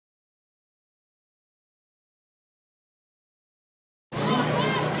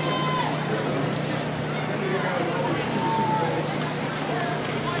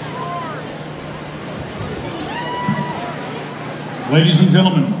Ladies and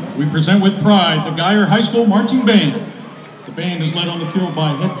gentlemen, we present with pride the Geyer High School Marching Band. The band is led on the field by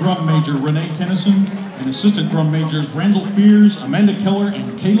head drum major Renee Tennyson and assistant drum majors Randall Fears, Amanda Keller,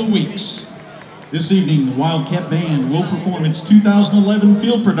 and Kayla Weeks. This evening, the Wildcat Band will perform its 2011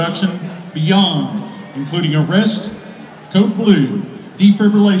 field production, Beyond, including Arrest, Code Blue,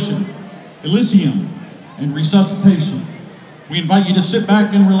 Defibrillation, Elysium, and Resuscitation. We invite you to sit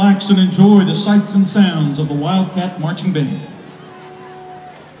back and relax and enjoy the sights and sounds of the Wildcat Marching Band.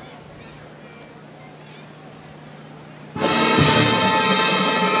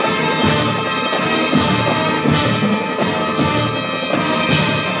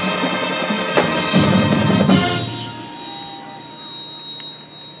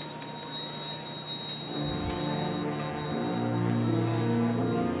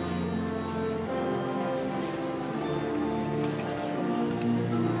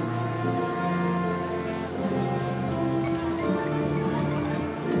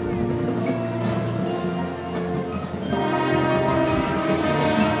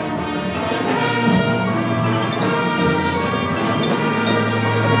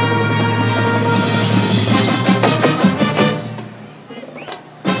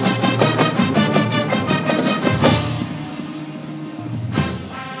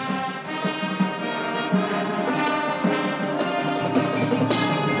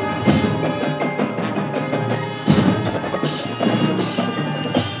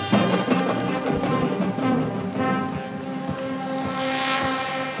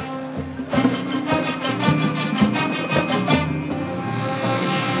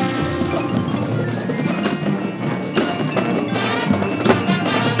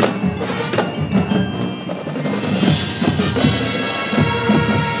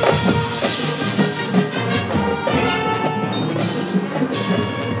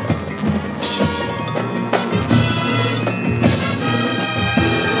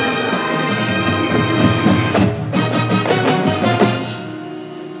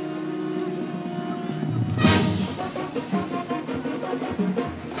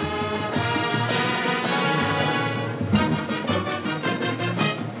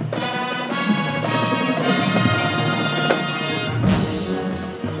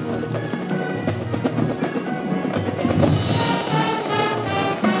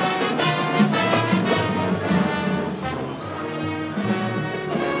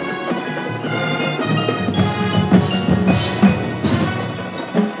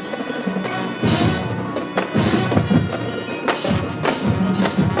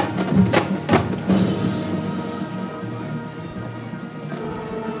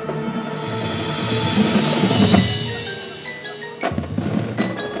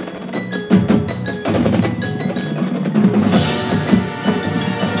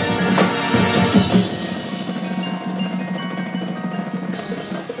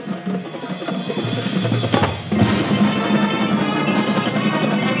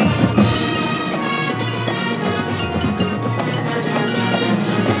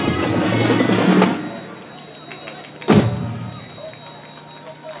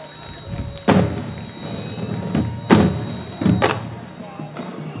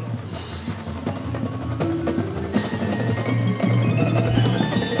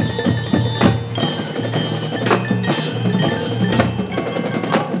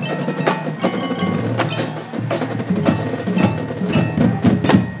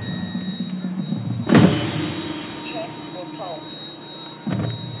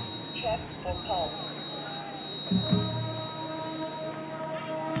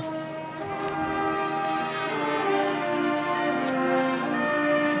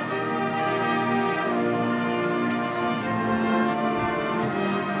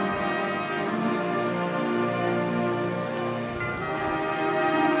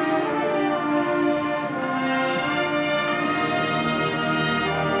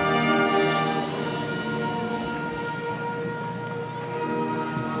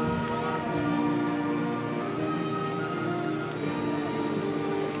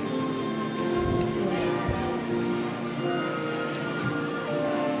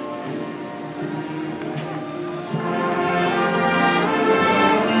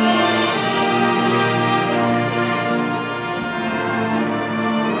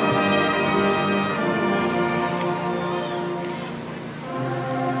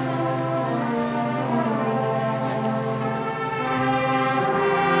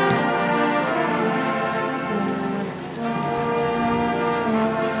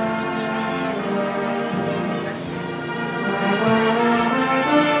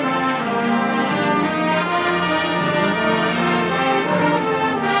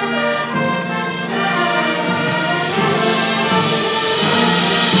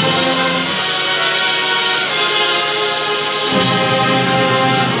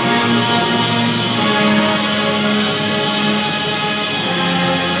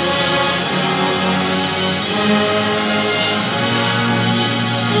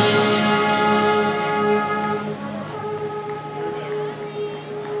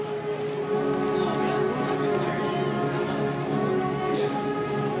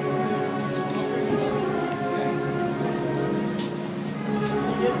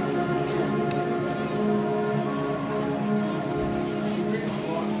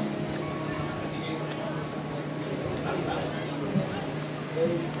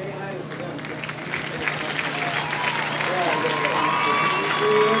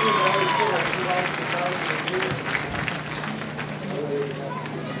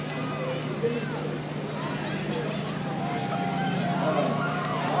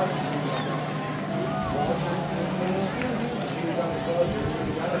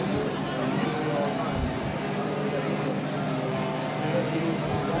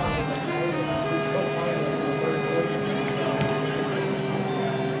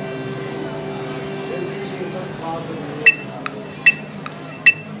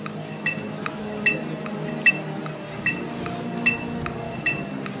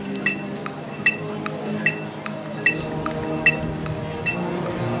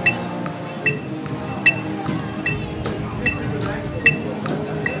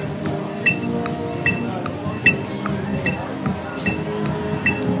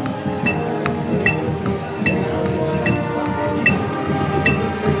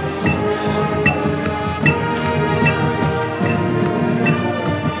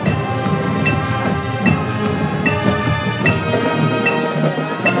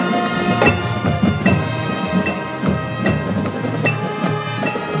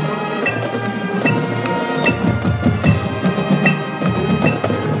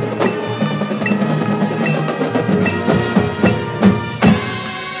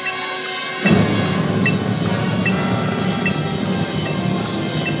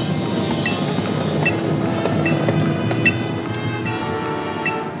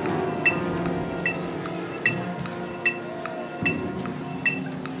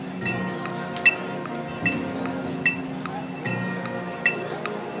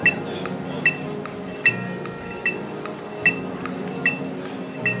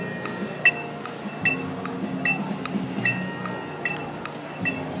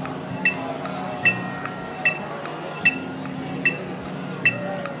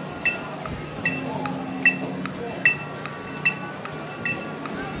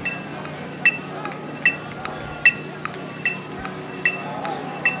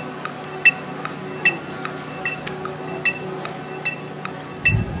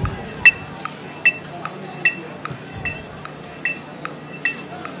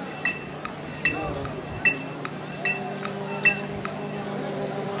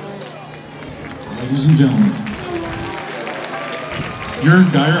 Ladies and gentlemen, your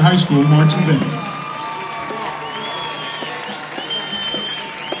Geyer High School marching band.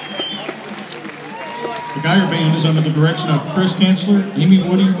 The Geyer Band is under the direction of Chris Chancellor, Amy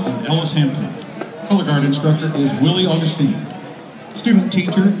Woody, and Ellis Hampton. Color guard instructor is Willie Augustine. Student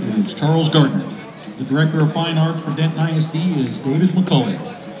teacher is Charles Gardner. The director of fine arts for Denton ISD is David McCulley.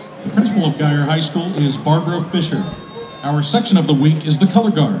 The principal of Geyer High School is Barbara Fisher. Our section of the week is the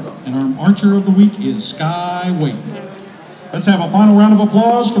color guard, and our marcher of the week is Sky Wade. Let's have a final round of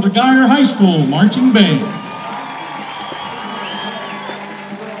applause for the Geyer High School marching band.